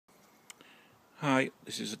Hi,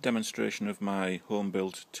 this is a demonstration of my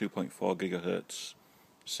home-built 2.4 GHz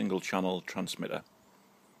single-channel transmitter,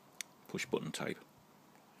 push-button type.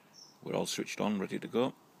 We're all switched on, ready to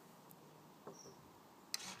go.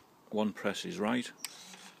 One press is right,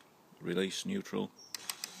 release neutral.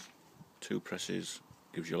 Two presses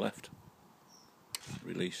gives you left,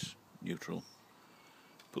 release neutral.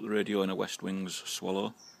 Put the radio in a Westwings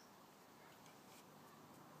swallow.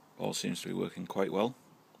 All seems to be working quite well.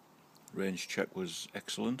 Range check was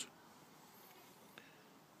excellent.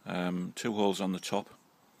 Two holes on the top,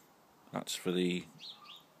 that's for the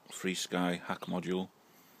Free Sky hack module.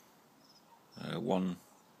 One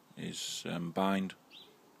is bind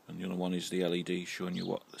and the other one is the LED showing you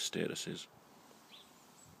what the status is.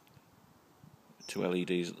 Two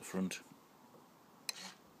LEDs at the front,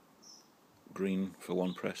 green for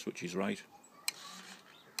one press which is right,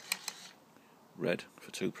 red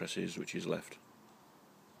for two presses which is left.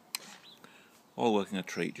 All working a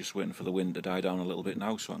treat, just waiting for the wind to die down a little bit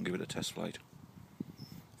now so I can give it a test flight.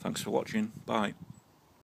 Thanks for watching, bye.